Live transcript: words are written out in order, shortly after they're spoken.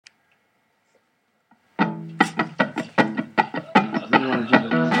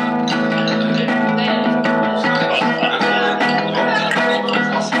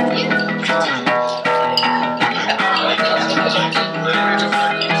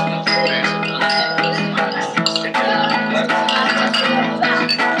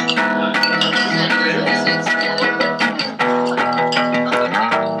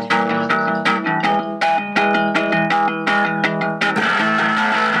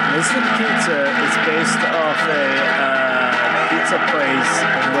Mystic Pizza is based off a pizza place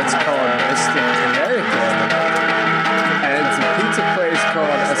in what's called Mystic, Connecticut. And it's a pizza place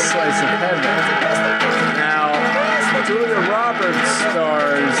called A Slice of Heaven. Now, Julia Roberts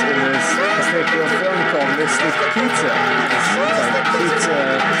stars in this particular film called Mystic Pizza. It's like pizza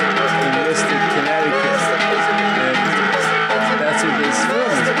in Mystic, Connecticut. And that's what this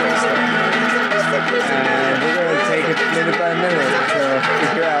film is based on. And we're going to take it minute by minute to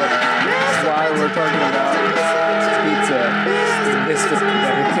figure out why we're talking about pizza in Mystic,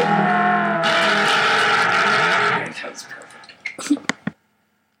 Connecticut. That's perfect.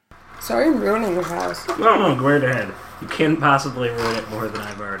 Sorry I'm ruining your house. No, go right ahead. You can't possibly ruin it more than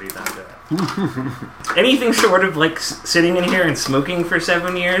I've already done to it. Anything short of like sitting in here and smoking for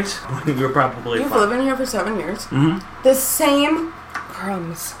 7 years, you're probably You've fine. lived in here for 7 years. Mm-hmm. The same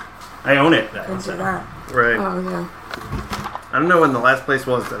crumbs. I own it, though. Into So. that. Right. Oh, yeah. I don't know when the last place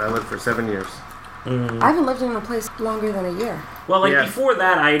was that I lived for 7 years. I haven't lived in a place longer than a year. Well, like Yeah. before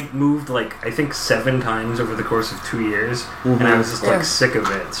that, I moved like I think 7 times over the course of 2 years, and I was just like Yeah. sick of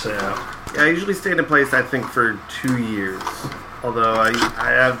it. So I usually stay in a place, I think, for 2 years. Although I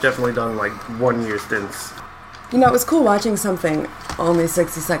have definitely done like 1 year stints. You know, it was cool watching something only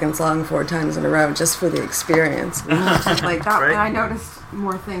 60 seconds long 4 times in a row just for the experience. Like that, Right. and I noticed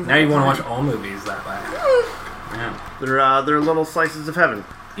more things. now you want to watch all movies that way. Yeah. They're little slices of heaven.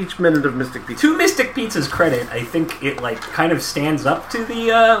 Each minute of Mystic Pizza. To Mystic Pizza's credit, I think it like kind of stands up to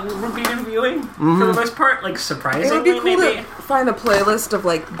the repeated viewing for the most part. Like It surprisingly, would be cool maybe. to find a playlist of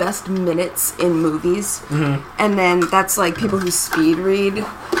like best minutes in movies, and then that's like people who speed read.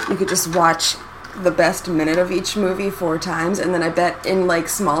 You could just watch the best minute of each movie 4 times, and then I bet in like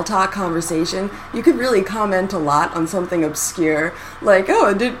small talk conversation you could really comment a lot on something obscure, like,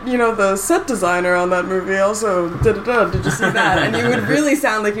 oh, did you know the set designer on that movie also did you see that? And you would really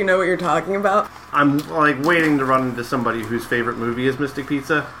sound like you know what you're talking about. I'm like waiting to run into somebody whose favorite movie is Mystic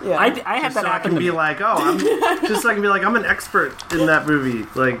Pizza. Yeah. I had Just that so I happen can to be me. like, I'm an expert in that movie.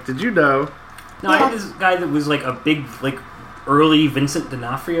 Like, did you know? No, I had this guy that was like a big like early Vincent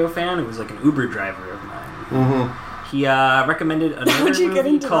D'Onofrio fan. It was like an Uber driver of mine. Mm-hmm. He recommended another How'd you get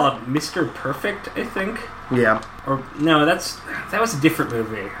movie into called Mr. Perfect, I think. Yeah. Or no, that was a different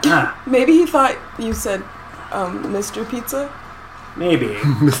movie. Ah, Maybe he thought you said Mr. Pizza. maybe.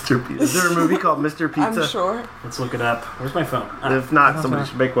 Mr. Pizza. Is there a movie called Mr. Pizza? I'm sure. Let's look it up. Where's my phone? Ah, If not, somebody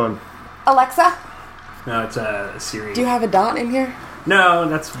should make one. Alexa, no, it's a series. do you have a dot in here? No,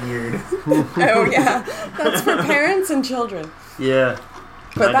 that's weird. Oh yeah, that's for parents and children. Yeah.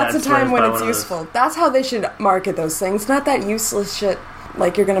 But My that's dad the time swears when by it's one of those. useful. That's how they should market those things. Not that useless shit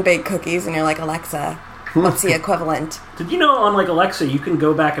like you're gonna bake cookies and you're like, Alexa, what's the equivalent? Did you know on like Alexa you can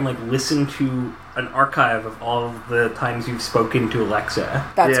go back and like listen to an archive of all of the times you've spoken to Alexa?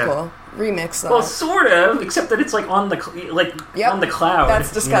 That's Yeah. cool. Remix that. Well, sort of, except that it's like on the Yep. on the cloud. That's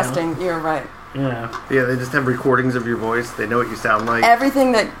you know? disgusting. You're right. Yeah. Yeah, they just have recordings of your voice. They know what you sound like.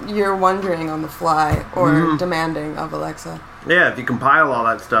 Everything that you're wondering on the fly or demanding of Alexa. Yeah, if you compile all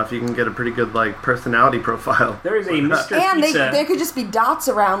that stuff, you can get a pretty good like personality profile. There is a Mr. And Pizza. there could just be dots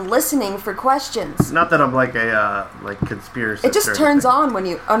around listening for questions. Not that I'm like a like conspiracy. It just turns on when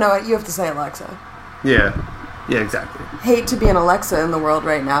you... Oh no, you have to say Alexa. Yeah. Yeah, exactly. Hate to be an Alexa in the world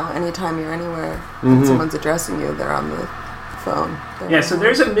right now. Anytime you're anywhere and someone's addressing you, they're on the phone. Yeah, so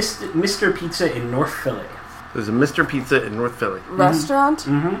there's a Mr. Pizza in North Philly. There's a Mr. Pizza in North Philly. restaurant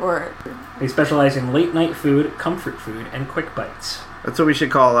or They specialize in late night food, comfort food, and quick bites. That's what we should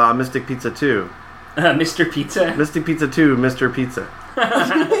call Mystic Pizza 2. Mr. Pizza, Mystic Pizza 2, Mr. Pizza.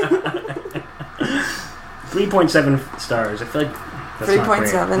 3.7 stars. I feel like that's not great.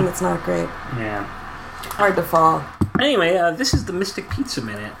 3.7. That's not great. Yeah. Hard to fall. Anyway, this is the Mystic Pizza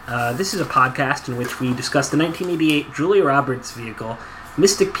Minute. This is a podcast in which we discuss the 1988 Julia Roberts vehicle,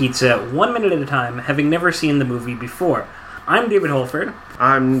 Mystic Pizza, 1 minute at a time, having never seen the movie before. I'm David Holford,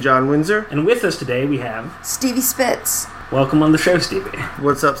 I'm John Windsor. and with us today we have... Stevie Spitz. Welcome on the show, Stevie.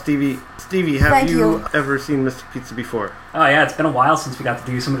 What's up, Stevie? Stevie, have Thank you you. ever seen Mystic Pizza before? Oh yeah, it's been a while since we got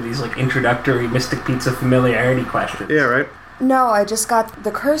to do some of these like introductory Mystic Pizza familiarity questions. Yeah, right? No, I just got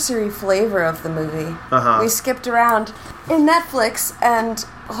the cursory flavor of the movie. Uh-huh. We skipped around in Netflix, and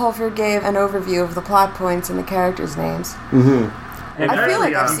Holford gave an overview of the plot points and the characters' names. And I feel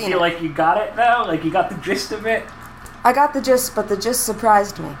like I've you seen feel it. like you got it though? Like you got the gist of it? I got the gist, but the gist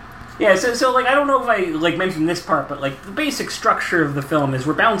surprised me. Yeah, so like I don't know if I like mentioned this part, but like the basic structure of the film is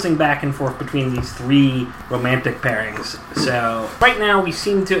we're bouncing back and forth between these 3 romantic pairings. So right now we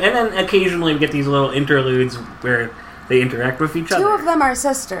seem to, and then occasionally we get these little interludes where they interact with each other. 2 of them are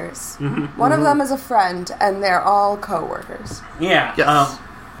sisters. One of them is a friend, and they're all co-workers. Yeah. Yes.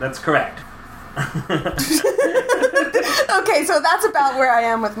 That's correct. Okay, so that's about where I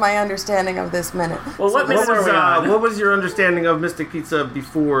am with my understanding of this minute. Well, what minute are we on? What was your understanding of Mystic Pizza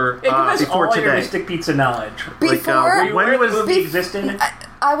before Give us before all today? your Mystic Pizza knowledge. Before, When was the movie existed?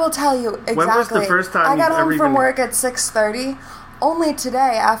 I will tell you exactly. When was the first time I got you've home ever from even- work at 6:30. Only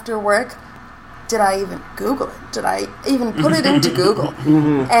today, after work, did I even Google it? Did I even put it into Google?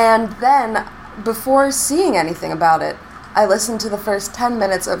 And then, before seeing anything about it, I listened to the first 10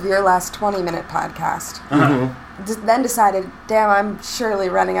 minutes of your last 20-minute podcast. Then decided, damn, I'm surely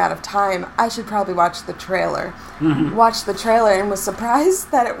running out of time. I should probably watch the trailer. Watched the trailer and was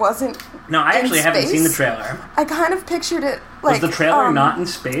surprised that it wasn't No, I actually in haven't seen the space. trailer. I kind of pictured it like Was the trailer not in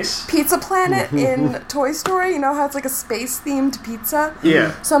space? Pizza Planet in Toy Story. You know how it's like a space-themed pizza?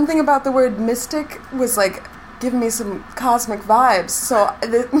 Yeah. Something about the word mystic was like giving me some cosmic vibes. So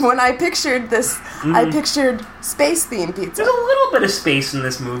when I pictured this, I pictured space-themed pizza. There's a little bit of space in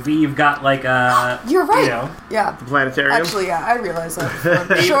this movie. You've got like a... You're right. You know, Yeah. Planetarium. Actually, yeah, I realize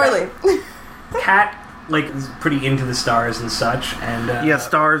that. Surely. Cat like is pretty into the stars and such, and Yeah,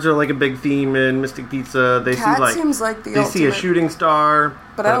 stars are like a big theme in Mystic Pizza. They Cat see like seems like the they see a ultimate- shooting star,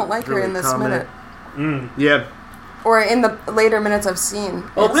 But I don't like her really in this comet. minute. Yeah, Or in the later minutes I've seen.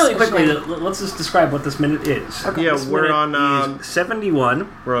 Well, It's really a quickly, shame. let's just describe what this minute is. Okay. yeah. This We're minute on is 71.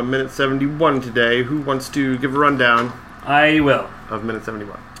 we're on minute 71 today. Who wants to give a rundown I will. of minute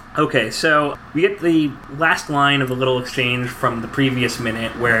 71? Okay, so we get the last line of a little exchange from the previous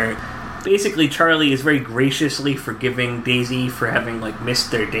minute where basically Charlie is very graciously forgiving Daisy for having like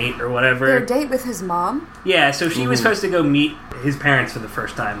missed their date or whatever. Their date with his mom? Yeah, so she was supposed to go meet his parents for the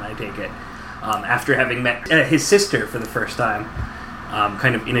first time, I take it, after having met his sister for the first time,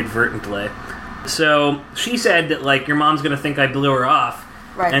 kind of inadvertently. So she said that, like, your mom's going to think I blew her off.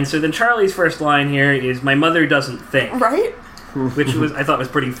 Right. And so then Charlie's first line here is, my mother doesn't think, Right? which I thought was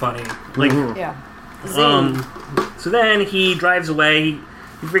pretty funny. Like, Yeah. Zing. so then he drives away,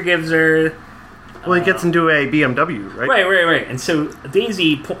 he forgives her. Well, he gets into a BMW, right? Right. And so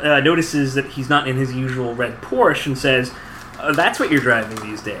Daisy notices that he's not in his usual red Porsche and says, that's what you're driving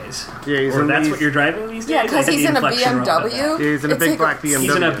these days. Yeah, he's Or in that's these- what you're driving these days? Yeah, I because had he's the in a inflection wrong about BMW. that. Yeah, he's in a It's big like black BMW.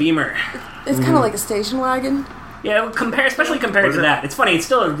 He's in a Beamer. It's kind of like a station wagon. Yeah, especially compared Was to it? that. It's funny, it's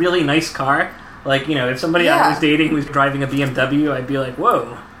still a really nice car. Like, you know, if somebody I Yeah. was dating was driving a BMW, I'd be like,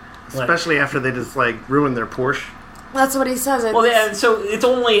 whoa. Like, Especially after they just like ruined their Porsche. That's what he says. well, yeah, so it's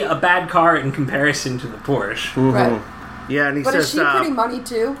only a bad car in comparison to the Porsche. Right. Yeah, and he But says, is she pretty money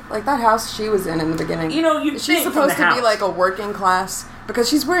too? Like that house she was in the beginning. You know, you'd she's think from supposed the to be house. like a working class because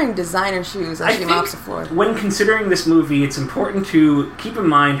she's wearing designer shoes as I she think mops the floor. when considering this movie, it's important to keep in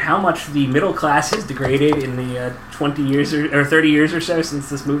mind how much the middle class has degraded in the 20 years or 30 years or so since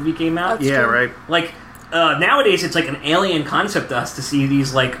this movie came out. That's yeah, true. right. Like, nowadays it's like an alien concept to us to see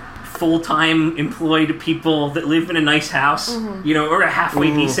these, like, full-time employed people that live in a nice house, you know, or a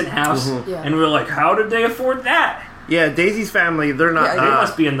halfway decent house. Yeah. And we're like, how did they afford that? Yeah, Daisy's family, they're not... Yeah, They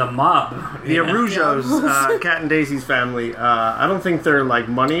must be in the mob. The you know? Arujos, Cat and Daisy's family, I don't think they're like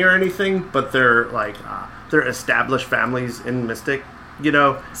money or anything, but they're like they're established families in Mystic, you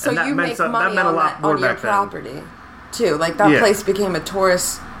know. So and that you meant make so- money that meant on, a lot that, more on your back then. property too. Like that Yeah. place became a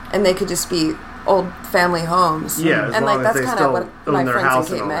tourist, and they could just be old family homes. Yeah, as and long like as that's they kind still of what own my their friends house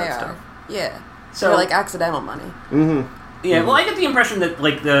in and Cape all May that are. stuff. Yeah. So- They're like accidental money. Yeah, well, I get the impression that,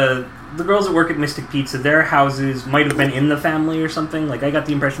 like, the girls that work at Mystic Pizza, their houses might have been in the family or something. Like, I got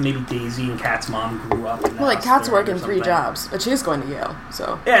the impression maybe Daisy and Kat's mom grew up in the Well, like house Kat's there or working 3 something. jobs, but she's going to Yale.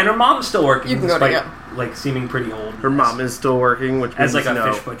 So Yeah, and her mom's still working, You can go to despite, Yale. like, seeming pretty old. Her mom is still working, which As, means like, a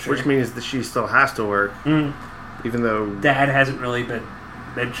no, fish butcher. which means that she still has to work, even though Dad hasn't really been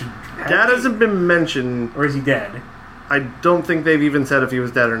mentioned. Dad hasn't been mentioned. Or is he dead? I don't think they've even said if he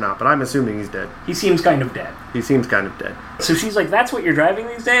was dead or not, but I'm assuming he's dead. He seems kind of dead. He seems kind of dead. So she's like, that's what you're driving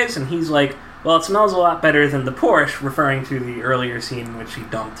these days? And he's like, well, it smells a lot better than the Porsche, referring to the earlier scene in which he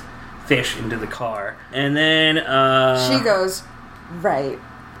dumped fish into the car. And then, she goes, right.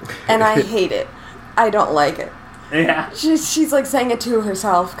 And I hate it. I don't like it. yeah. She's like saying it to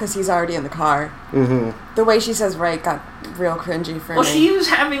herself because he's already in the car. Mm-hmm. The way she says right got real cringy for Well, me. she was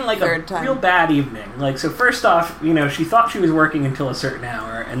having, like, Third a time. real bad evening. Like, so first off, you know, she thought she was working until a certain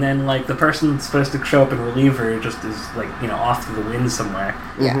hour, and then, like, the person that's supposed to show up and relieve her just is, like, you know, off to the wind somewhere.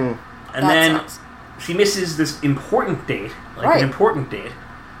 Yeah. And That then sucks. she misses this important date, like Right. an important date.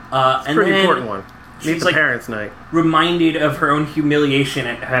 And Pretty then important one. Meet she's, the like, parents' night. reminded of her own humiliation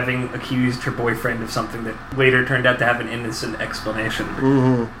at having accused her boyfriend of something that later turned out to have an innocent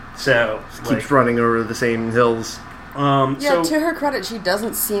explanation. So, like, Keeps running over the same hills. Yeah, so to her credit, she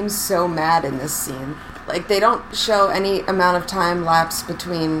doesn't seem so mad in this scene. Like, they don't show any amount of time lapse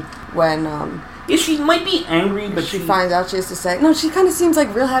between when Yeah, she might be angry, but she finds out she has to say. No, she kind of seems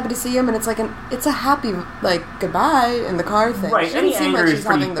like real happy to see him, and it's like it's a happy like goodbye in the car thing. Right, She any doesn't seem anger like is she's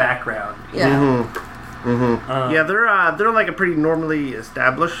pretty having the background. yeah. Yeah, they're like a pretty normally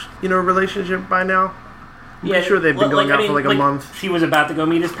established, relationship by now. I'm pretty sure they've been going out for like a month. She was about to go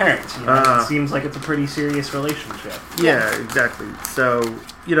meet his parents. It seems like it's a pretty serious relationship. Yeah, exactly. So,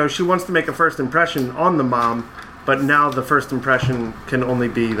 she wants to make a first impression on the mom, but now the first impression can only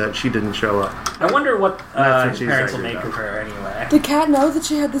be that she didn't show up. I wonder what That's what his she's parents will angry make about. of her anyway. Did Kat know that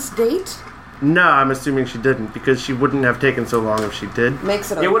she had this date? No, I'm assuming she didn't, because she wouldn't have taken so long if she did.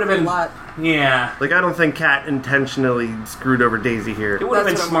 Makes it It would have been lot. Yeah. Like, I don't think Kat intentionally screwed over Daisy here. It would have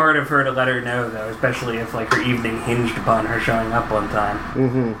been That's what I'm- smart of her to let her know, though, especially if like her evening hinged upon her showing up on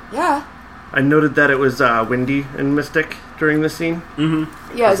time. Yeah. I noted that it was windy in Mystic during this scene.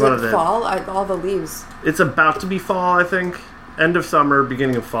 Yeah, That's is one it of the- fall? All the leaves. It's about to be fall, I think. End of summer,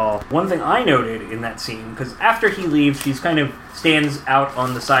 beginning of fall. One thing I noted in that scene, because after he leaves, she's kind of stands out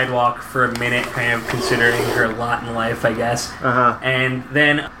on the sidewalk for a minute, kind of considering her lot in life, I guess. Uh-huh. And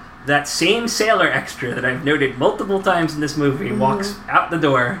then that same sailor extra that I've noted multiple times in this movie walks out the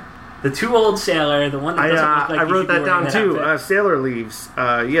door. The too old sailor, the one that doesn't look like I he wrote should be that wearing down too. outfit. Sailor leaves.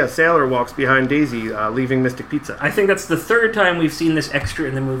 Sailor walks behind Daisy, leaving Mystic Pizza. I think that's the third time we've seen this extra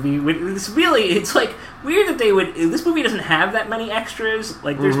in the movie. It's like weird that they would. This movie doesn't have that many extras.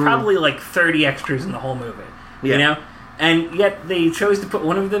 Like there's probably like 30 extras in the whole movie. Yeah. You know, and yet they chose to put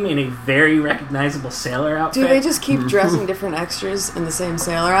one of them in a very recognizable sailor outfit. Do they just keep dressing different extras in the same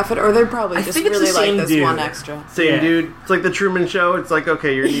sailor outfit, or they're probably I just think it's really the same like this dude. one extra? Same Yeah. dude. It's like the Truman Show. It's like,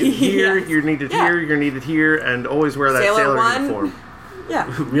 okay, you're needed here, Yes. you're needed Yeah. here, you're needed here, and always wear that Sailor sailor one. uniform. Yeah.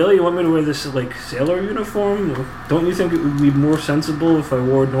 Really? You want me to wear this like sailor uniform? Don't you think it would be more sensible if I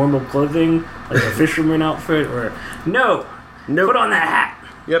wore normal clothing, like a fisherman outfit? Or no, Nope. put on that hat.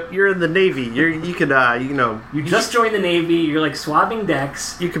 Yep, you're in the Navy. You could, You just joined the Navy. You're like swabbing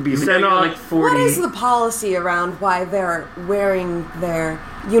decks. You could be Even sent though you're, off. like 40. What is the policy around why they're wearing their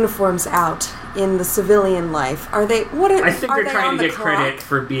uniforms out in the civilian life? Are they? What? I think are they're they trying on to the get clock? credit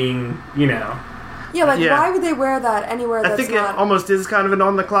for being, you know. Yeah, like Yeah. why would they wear that anywhere I that's think not? it almost is kind of an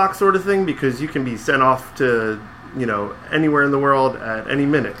on-the-clock sort of thing, because you can be sent off to, anywhere in the world at any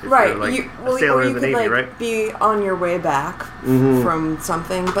minute. If Right, you're, like, or a sailor you in the could Navy, like right? be on your way back from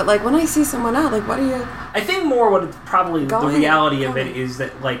something. But like when I see someone out, like what do you? I think more what it's probably the Going- reality of going. it is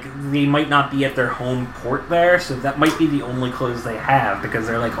that like they might not be at their home port there, so that might be the only clothes they have because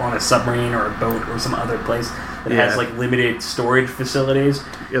they're like on a submarine or a boat or some other place that has Yeah. like limited storage facilities.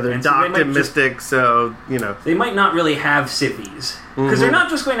 Yeah, they're And so they docked might in just- Mystic, so, They might not really have civvies because they're not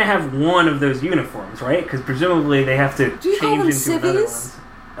just going to have one of those uniforms, right? Because presumably they have to Do you change call them into another civvies?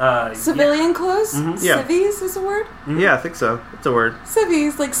 one. Civilian clothes? Yeah. Civvies is a word? Yeah, I think so. It's a word.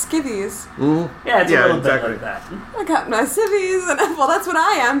 Civvies, like skivvies. Yeah, it's a Yeah, little exactly. bit like that. I got my civvies, and well, that's what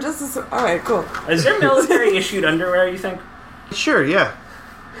I am. Just as alright, cool. Is there military issued underwear? You think? Sure, yeah.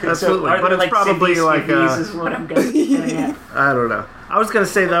 Absolutely. So are but there, it's probably civvies, like, skivvies is what I'm getting at. I don't know. I was going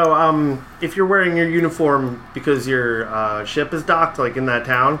to say, though, if you're wearing your uniform because your ship is docked, like in that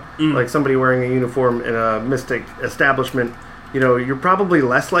town, like somebody wearing a uniform in a Mystic establishment, you're probably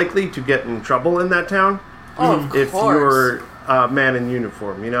less likely to get in trouble in that town Oh, of if course. you're a man in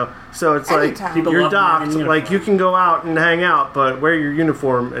uniform, So it's Any like, town. People you're love men in docked, uniform. like you can go out and hang out, but wear your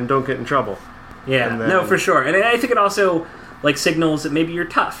uniform and don't get in trouble. Yeah, And then- no, for sure. And I think it also like signals that maybe you're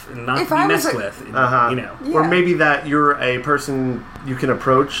tough and not If to be I was messed a- with. And, Uh-huh. You know. Or Yeah. maybe that you're a person you can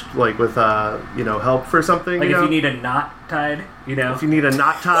approach, like with, help for something. Like you if know? you need a knot tied, If you need a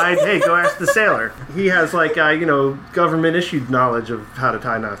knot tied, hey, go ask the sailor. He has, like, government issued knowledge of how to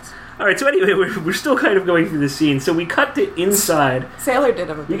tie knots. All right. So anyway, we're still kind of going through the scene. So we cut to inside. Sailor did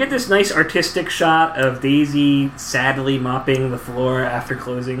have a You get this nice artistic shot of Daisy sadly mopping the floor after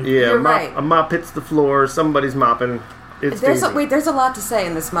closing. Yeah, You're right. a mop hits the floor, somebody's mopping. It's There's Daisy. there's a lot to say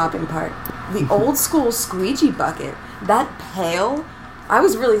in this mopping part. The old school squeegee bucket, that pail, I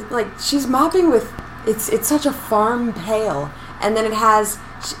was really like she's mopping with it's such a farm pail, and then it has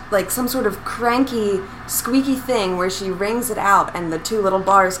like some sort of cranky squeaky thing where she wrings it out and the two little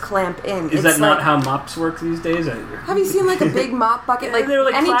bars clamp in. Is It's that not like- how mops work these days? Have you seen like a big mop bucket? Like they're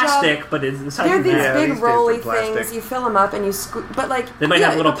like any plastic, job, but it's the size they're of these that. these big days rolly they're plastic. things. You fill them up and you but like They might yeah,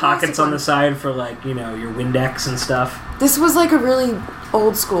 have little the plastic pockets on the one. side for like your Windex and stuff. This was like a really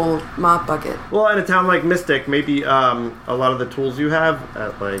old school mop bucket. Well, in a town like Mystic, maybe a lot of the tools you have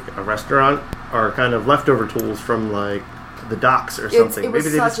at, like, a restaurant are kind of leftover tools from, like, the docks or something. it was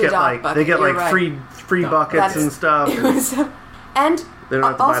Maybe they just such a get, dock like, bucket, they get, you're like, right. free buckets That's- and stuff. It was, and They don't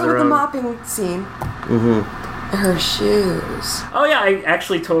have to buy Also their with the own. mopping scene. Her shoes. Oh yeah, I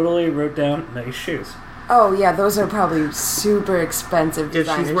actually totally wrote down nice shoes. Oh yeah, those are probably super expensive Yeah,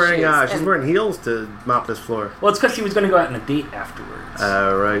 designer she's wearing shoes. she's And wearing heels to mop this floor. Well, it's because she was going to go out on a date afterwards.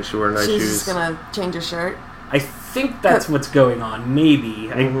 Right, she wore nice she's shoes. just gonna change her shirt. I think that's what's going on.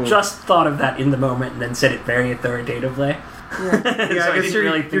 Maybe I just thought of that in the moment and then said it very authoritatively. Yeah. Yeah, So I guess didn't you're,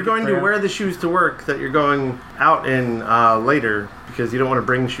 really think you're going it to through. wear the shoes to work that you're going out in later because you don't want to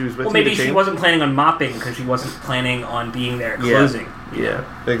bring shoes with Well, you. maybe to she change. wasn't planning on mopping because she wasn't planning on being there at closing. Yeah,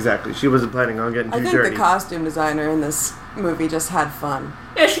 exactly. She wasn't planning on getting too I think dirty. the costume designer in this movie just had fun.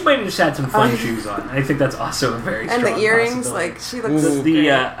 Yeah, she might have just had some fun Oh. shoes on. I think that's also a very And strong the earrings, possibility. like, she looks the great.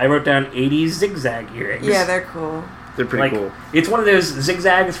 I wrote down 80s zigzag earrings. Yeah, they're cool. They're pretty cool. It's one of those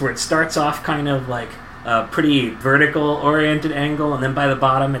zigzags where it starts off kind of like a pretty vertical oriented angle, and then by the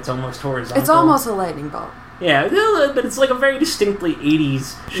bottom it's almost horizontal. It's almost a lightning bolt. Yeah, but it's like a very distinctly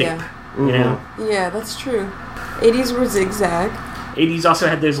 80s shape. Yeah. You know, Yeah, that's true. 80s were zigzag. 80s also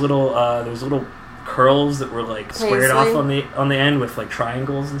had those little curls that were like squared off Paisley. on the end with like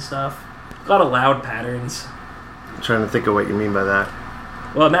triangles and stuff. A lot of loud patterns. I'm trying to think of what you mean by that.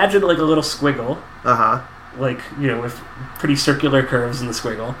 Well, imagine like a little squiggle, Uh-huh. like, you know, with pretty circular curves in the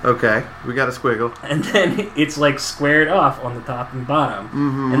squiggle. Okay. We got a squiggle. And then it's like squared off on the top and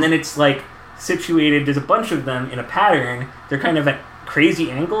bottom. And then it's like situated, there's a bunch of them in a pattern. They're kind of at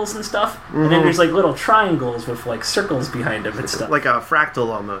crazy angles and stuff. And then there's like little triangles with like circles behind them and stuff. Like a fractal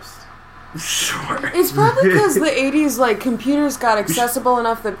almost. Sure. It's probably because the 80s, like, computers got accessible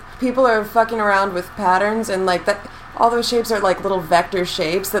enough that people are fucking around with patterns and, like, that all those shapes are, like, little vector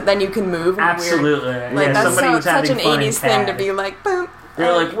shapes that then you can move in Absolutely. weird... Like, Yeah, that's somebody was such having an fun in 80s thing to CAD. be like, boom.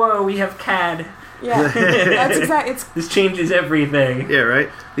 They're like, whoa, we have CAD. Yeah, that's exactly... It's This changes everything. Yeah, right?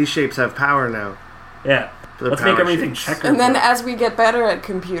 These shapes have power now. Yeah. They're Let's make power everything shapes. checkerboard. And then as we get better at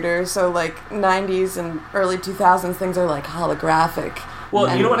computers, so, like, 90s and early 2000s, things are, like, holographic. Well,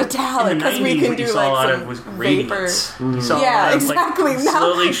 and you know what? metallic, in the 'cause 90s, we can what you do, saw a like, lot some of was vapor. radiance. You saw Yeah, a lot of, exactly. like, Now-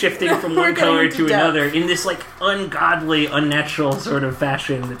 slowly shifting from We're one getting color into to depth. another in this, like, ungodly, unnatural sort of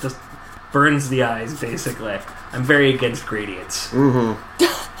fashion that just burns the eyes, basically. I'm very against gradients.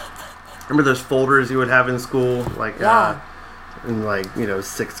 Remember those folders you would have in school? Like, Yeah. in, like, you know,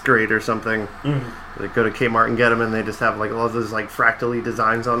 6th grade or something? Mhm. Like, go to Kmart and get them, and they just have, like, all those, like, fractally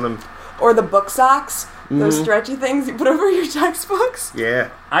designs on them. Or the book socks, those stretchy things you put over your textbooks. Yeah.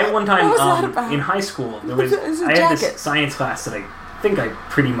 I one time What was that about? in high school there It was was a I had jacket. this science class that I think I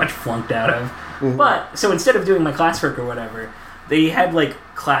pretty much flunked out of. But so instead of doing my classwork or whatever, they had like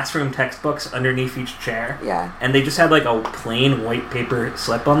classroom textbooks underneath each chair. Yeah. And they just had like a plain white paper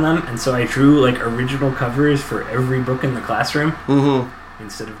slip on them, and so I drew like original covers for every book in the classroom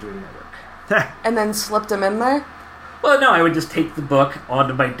instead of doing my work. And then slipped them in there. Well, no, I would just take the book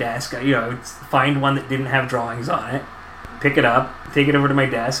onto my desk. I would find one that didn't have drawings on it, pick it up, take it over to my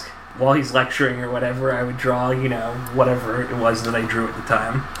desk. While he's lecturing or whatever, I would draw, whatever it was that I drew at the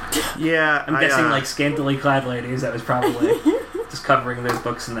time. Yeah. I'm guessing, like, scantily clad ladies. That was probably just covering those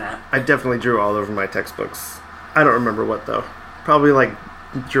books and that. I definitely drew all over my textbooks. I don't remember what, though. Probably, like,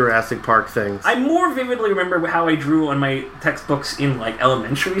 Jurassic Park things. I more vividly remember how I drew on my textbooks in, like,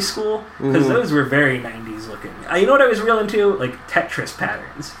 elementary school, because those were very 90s looking. You know what I was real into? Like, Tetris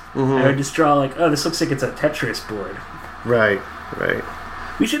patterns. I would just draw, like, oh, this looks like it's a Tetris board. Right.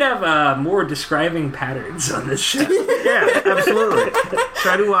 We should have more describing patterns on this show. Yeah, absolutely.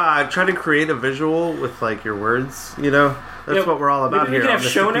 Try to create a visual with, like, your words, That's what we're all about Maybe here. we could have on Mr.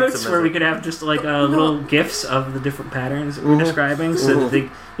 show Pizza notes where we Missile. could have just like little gifs of the different patterns that we're describing, so that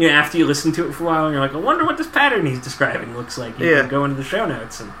they, after you listen to it for a while, and you're like, I wonder what this pattern he's describing looks like. You can go into the show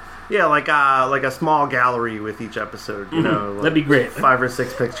notes and Yeah, like a small gallery with each episode. Like that'd be great. 5 or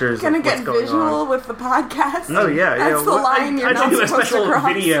 6 pictures. Gonna of what's get going visual on. with the podcast. Oh yeah, That's the line you're I not should do a supposed special to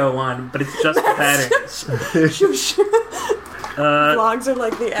cross. video one, but it's just the patterns. Vlogs are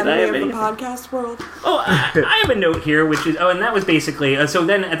like the I enemy have of the anything? podcast world. Oh, I have a note here, which is and that was basically so.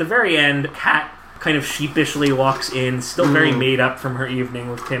 Then at the very end, Kat kind of sheepishly walks in, still very made up from her evening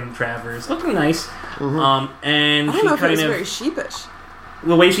with Tim Travers, looking nice. And I don't she know if it kind was of very sheepish.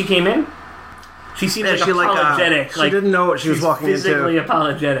 the way she came in. She seemed Yeah, like she, apologetic. she didn't know what she was she's walking physically into.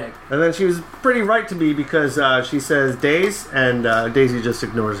 apologetic. And then she was pretty right to me because she says Days, and Daisy just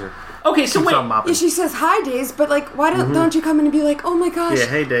ignores her. Okay, so Keeps wait. on mopping. Yeah, she says hi, Days, but like, why don't you come in and be like, oh my gosh, Yeah,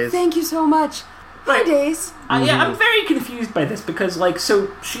 hey, Days. thank you so much. Hi, Right. Days. Yeah, I'm very confused by this because, so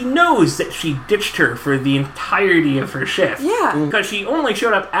she knows that she ditched her for the entirety of her shift. Yeah. Because she only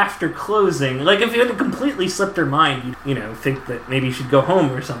showed up after closing. Like, if it had completely slipped her mind, you'd, think that maybe she'd go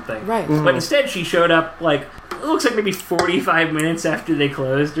home or something. Right. But instead, she showed up, like, it looks like maybe 45 minutes after they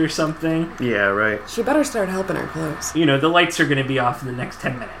closed or something. Yeah, right. She better start helping her close. You know, the lights are going to be off in the next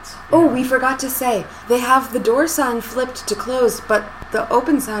 10 minutes. Oh, we forgot to say, they have the door sign flipped to close, but the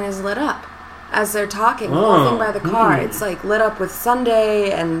open sign is lit up as they're talking. The whole thing by the car, it's like lit up with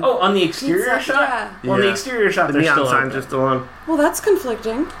sundae and... Oh, on the exterior pizza, shot? yeah. Well, on the exterior shot, The they're neon still signs open. are still on. Well, that's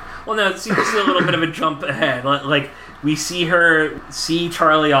conflicting. Well, no, see, this is a little bit of a jump ahead. Like, we see her see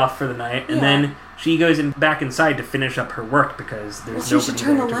Charlie off for the night, and then she goes back inside to finish up her work because there's Well, she should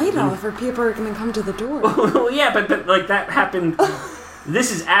turn the there to light remove- off or people are going to come to the door. Well, yeah, but like that happened.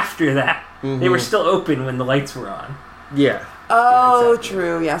 This is after that. They were still open when the lights were on. Yeah. Oh, exactly.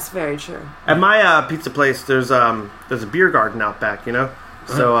 true. Yes, very true. At my pizza place, there's a beer garden out back, you know?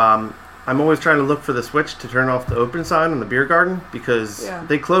 So I'm always trying to look for the switch to turn off the open sign on the beer garden because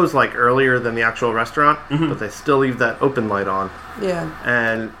they close like earlier than the actual restaurant, but they still leave that open light on. Yeah.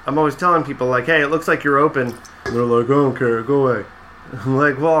 And I'm always telling people like, hey, it looks like you're open. And they're like, I don't care, go away. I'm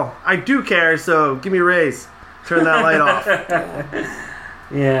like, well, I do care, so give me a raise. Turn that light off.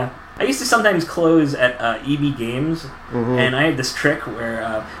 Yeah. I used to sometimes close at EB Games, and I had this trick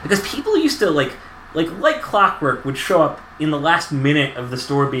where because people used to like clockwork would show up in the last minute of the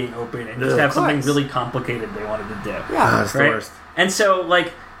store being open and just have something course. really complicated they wanted to do. Yeah. That's the Right? worst. And so,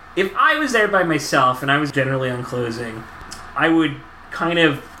 like, if I was there by myself and I was generally on closing, I would kind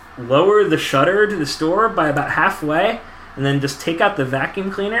of lower the shutter to the store by about halfway and then just take out the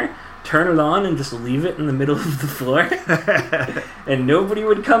vacuum cleaner, turn it on, and just leave it in the middle of the floor. And nobody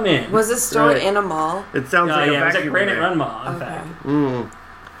would come in. Was this store Right. in a mall? It sounds like a yeah, it was at vacuum Granite cleaner. Run Mall, in Okay. fact.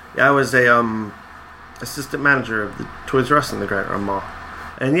 Yeah, I was a assistant manager of the Toys R Us in the Granite Run Mall.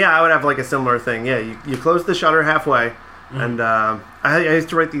 And yeah, I would have like a similar thing. Yeah, you close the shutter halfway, and I used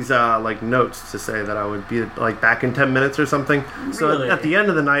to write these like notes to say that I would be like back in 10 minutes or something. So Really? at the end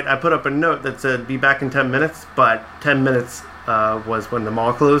of the night, I put up a note that said be back in 10 minutes, but 10 minutes was when the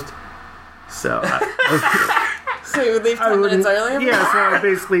mall closed. So So you would leave 10 minutes earlier? yeah, so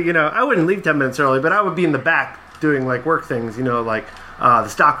basically, you know, I wouldn't leave 10 minutes early, but I would be in the back doing like work things, you know, like the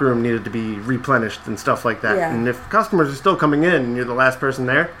stock room needed to be replenished and stuff like that. Yeah. And if customers are still coming in and you're the last person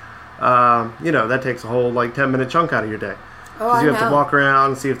there, you know, that takes a whole like 10-minute chunk out of your day. Oh, Because I you have know. to walk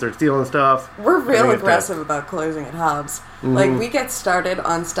around, see if they're stealing stuff. We're And then real you have to- aggressive about closing at Hobbs. Like, we get started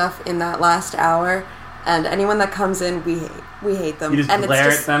on stuff in that last hour, and anyone that comes in, we hate. We hate them. You just and glare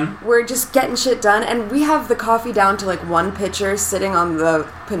it's just, at them? We're just getting shit done, and we have the coffee down to like one pitcher sitting on the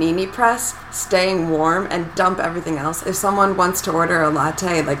panini press, staying warm, and dump everything else. If someone wants to order a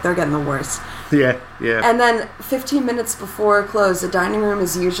latte, like, they're getting the worst. Yeah, yeah. And then 15 minutes before close, the dining room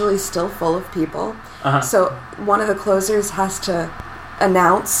is usually still full of people. So one of the closers has to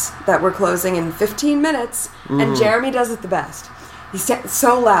announce that we're closing in 15 minutes, and Jeremy does it the best. He's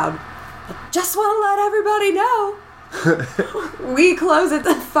so loud. Just want to let everybody know. We close at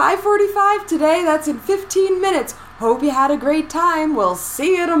 5:45 today. That's in 15 minutes. Hope you had a great time. We'll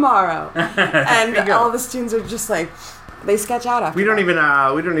see you tomorrow. And all the students are just like, they sketch out after we don't that.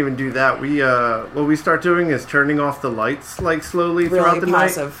 even do that. We what we start doing is turning off the lights like slowly Really throughout the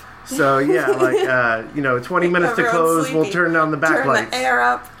passive. night. So yeah, like you know, 20 minutes to Everyone's close, we'll sleepy. turn down the back Turn lights. the air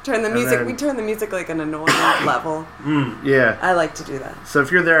up. Turn the music. then- We turn the music like an annoying level. Yeah. I like to do that. So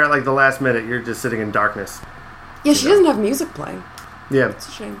if you're there at like the last minute, you're just sitting in darkness. Yeah, she doesn't have music playing. Yeah. It's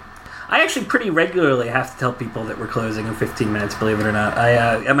a shame. I actually pretty regularly have to tell people that we're closing in 15 minutes, believe it or not. I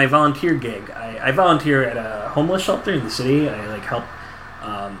at my volunteer gig, I volunteer at a homeless shelter in the city. I like help.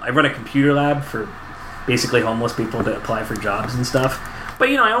 I run a computer lab for basically homeless people to apply for jobs and stuff. But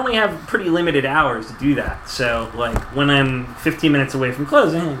you know, I only have pretty limited hours to do that. So like when I'm 15 minutes away from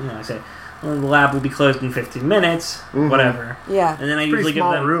closing, you know, I say, well, the lab will be closed in 15 minutes, whatever. Yeah. And then I Pretty usually give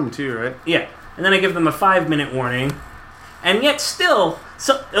small them room too, right? Yeah, and then I give them a 5-minute warning, and yet still,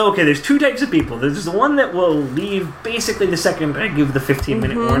 okay, there's two types of people. There's the one that will leave basically the second I give the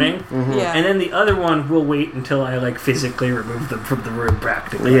 15-minute warning, Yeah. and then the other one will wait until I like physically remove them from the room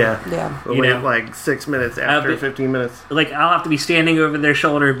practically. Yeah. Yeah. We'll You wait know. like 6 minutes after be- 15 minutes. Like I'll have to be standing over their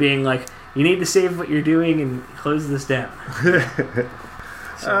shoulder, being like, "You need to save what you're doing and close this down."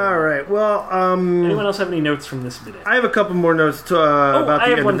 All right. Well, Anyone else have any notes from this minute? I have a couple more notes to, about I the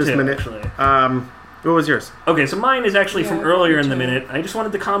have end one of this too, minute. actually. What was yours? Okay, so mine is actually from Yeah, earlier in the me too. minute. I just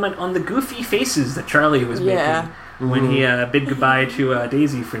wanted to comment on the goofy faces that Charlie was Yeah. making when he bid goodbye to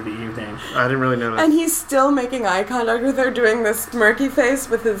Daisy for the evening. I didn't really notice. And he's still making eye contact with her, doing this smirky face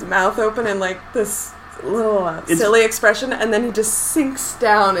with his mouth open and like this little silly expression, and then he just sinks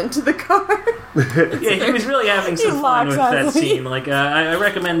down into the car. Yeah, he was really having some fun locks with eyes that with you. scene. Like, I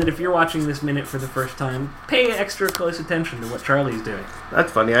recommend that if you're watching this minute for the first time, pay extra close attention to what Charlie's doing.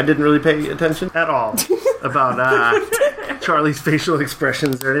 That's funny. I didn't really pay attention at all about Charlie's facial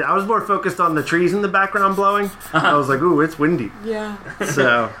expressions. I was more focused on the trees in the background blowing. I was like, ooh, it's windy. Yeah.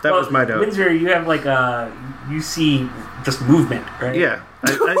 So that was my note. Windsor, you have like you see just movement, right? Yeah.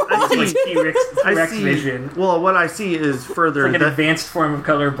 I see. T-Rex vision. Well, what I see is further. Like an advanced form of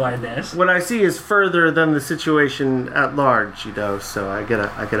color blindness. What I see is further than the situation at large, so I get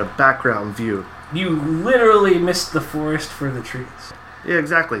a background view. You literally missed the forest for the trees. Yeah,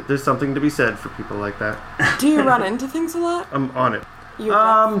 exactly. There's something to be said for people like that. Do you run into things a lot? I'm on it.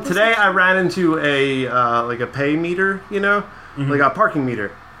 You're Today I ran into a pay meter, like a parking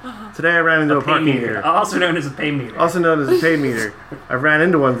meter. Today I ran into a parking meter. Also known as a pay meter. Also known as a pay meter. I ran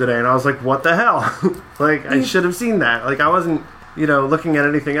into one today and I was like, what the hell? Like, I should have seen that. Like, I wasn't, looking at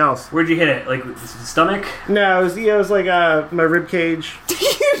anything else. Where'd you hit it? Like, stomach? No, it was like my rib cage.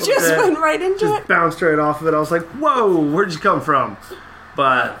 You just went right into Just it? bounced right off of it. I was like, whoa, where'd you come from?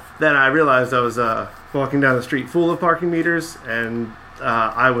 But then I realized I was walking down the street full of parking meters, and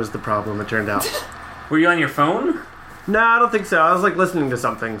I was the problem, it turned out. Were you on your phone? No, I don't think so. I was like listening to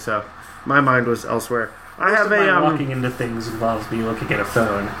something, so my mind was elsewhere. I have a walking into things involves me looking at a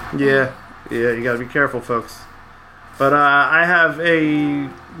phone. Yeah, you gotta be careful, folks. But I have a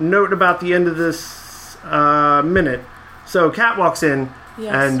note about the end of this minute. So Kat walks in,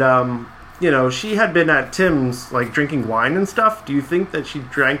 Yes. and she had been at Tim's, like, drinking wine and stuff. Do you think that she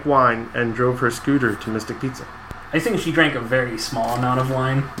drank wine and drove her scooter to Mystic Pizza? I think she drank a very small amount of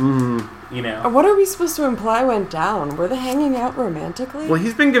wine. What are we supposed to imply went down? Were they hanging out romantically? Well,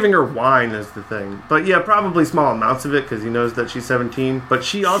 he's been giving her wine as the thing. But yeah, probably small amounts of it because he knows that she's 17. But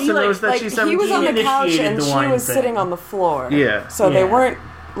she also knows that she's 17. He was on the couch Initiated and the she wine was thing. sitting on the floor. Yeah. So they Yeah. weren't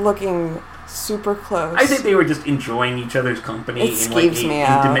looking super close. I think they were just enjoying each other's company It in like skeeves an me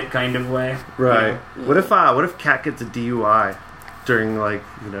out. intimate kind of way. Right. Yeah. What if Kat gets a DUI during, like,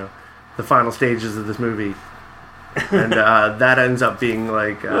 the final stages of this movie? And that ends up being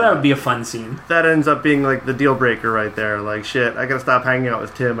like Well, that would be a fun scene. that ends up being like the deal breaker right there. Like, shit, I gotta stop hanging out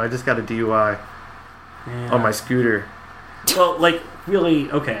with Tim. I just got a DUI Yeah. on my scooter. Well, like,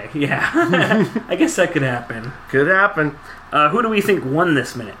 really, okay, yeah. I guess that could happen. Could happen. Who do we think won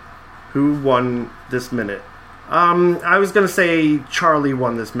this minute? Who won this minute? I was gonna say Charlie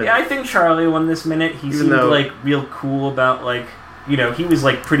won this minute. Yeah, I think Charlie won this minute. He seemed though- like real cool about like, he was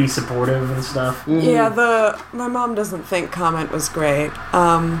like pretty supportive and stuff. Yeah, my mom doesn't think Comment was great.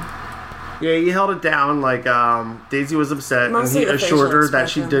 Yeah, he held it down. Like, Daisy was upset, Mostly and he the facial assured her that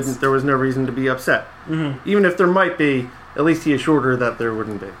she expressions. didn't. There was no reason to be upset. Even if there might be, at least he assured her that there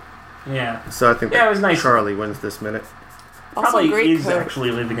wouldn't be. Yeah. So I think Yeah, it was nice. Charlie wins this minute. Also, Probably great is coat.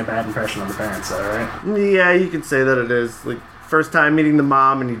 actually leaving a bad impression on the parents, though, right? Yeah, you could say that it is. Like, first time meeting the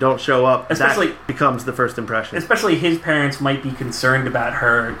mom and you don't show up, Especially- that becomes the first impression. Especially his parents might be concerned about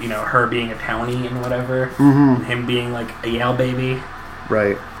her, her being a townie and whatever, and him being like a Yale baby.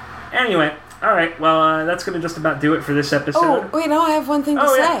 Right. Anyway, all right. Well, that's gonna just about do it for this episode. Oh, wait, no, I have one thing to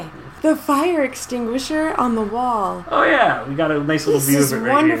Oh, say. yeah. The fire extinguisher on the wall. Oh, yeah, we got a nice little This view is of it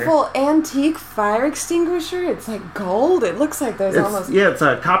right wonderful antique fire extinguisher. It's like gold. It looks like there's almost It's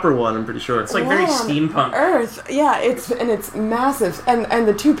a copper one, I'm pretty sure. It's like very Wow, on steampunk. Earth. Yeah, it's massive, and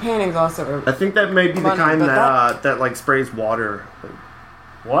the two paintings also. I think that may be the Funny, kind but that like sprays water. here.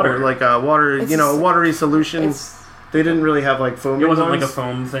 Water. Or like a water, It's a just- watery solution. It's They didn't really have like foam. It wasn't like a ones.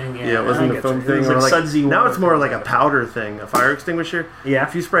 foam thing. Yeah, Yeah, it wasn't I a get foam you. thing. It was Or like like sudsy now water it's more like a comes powder thing, a fire extinguisher. Yeah.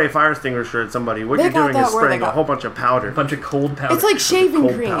 If you spray a fire extinguisher at somebody, what They you're got doing that is where they spraying a got- whole bunch of powder. A bunch of cold powder. like shaving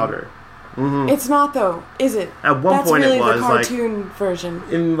Cold cream. powder. It's not though, is it? At one That's point really it was the like cartoon version.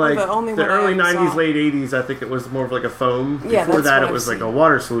 in like the only the one I early ever 90s, saw. late 80s. I think it was more of like a foam. Yeah, Before that's that, what it was I've like a seen.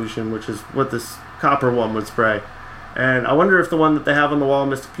 water solution, which is what this copper one would spray. And I wonder if the one that they have on the wall of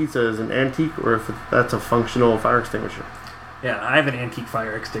Mystic Pizza is an antique or if that's a functional fire extinguisher. Yeah, I have an antique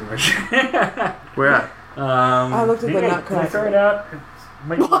fire extinguisher. Where at? I looked at the Maybe nut can I throw it cracker. out? It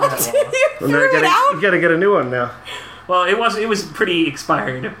might be What? that long. You threw it out? You gotta get a new one now. Well, it was pretty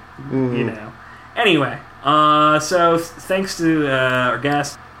expired, Anyway, so thanks to our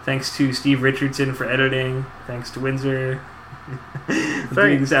guest, thanks to Steve Richardson for editing, thanks to Windsor for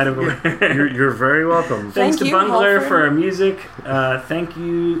being this out of You're very welcome. Thanks Thank to you, Bungler Halford. for our music. Thank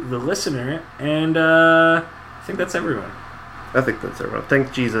you, the listener, and I think that's everyone. I think that's everyone.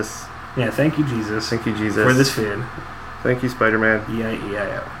 Thank Jesus. Yeah, thank you, Jesus, Thank you, Jesus. for this vid. Thank you, Spider-Man.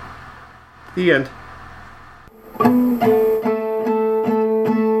 Yeah. The end.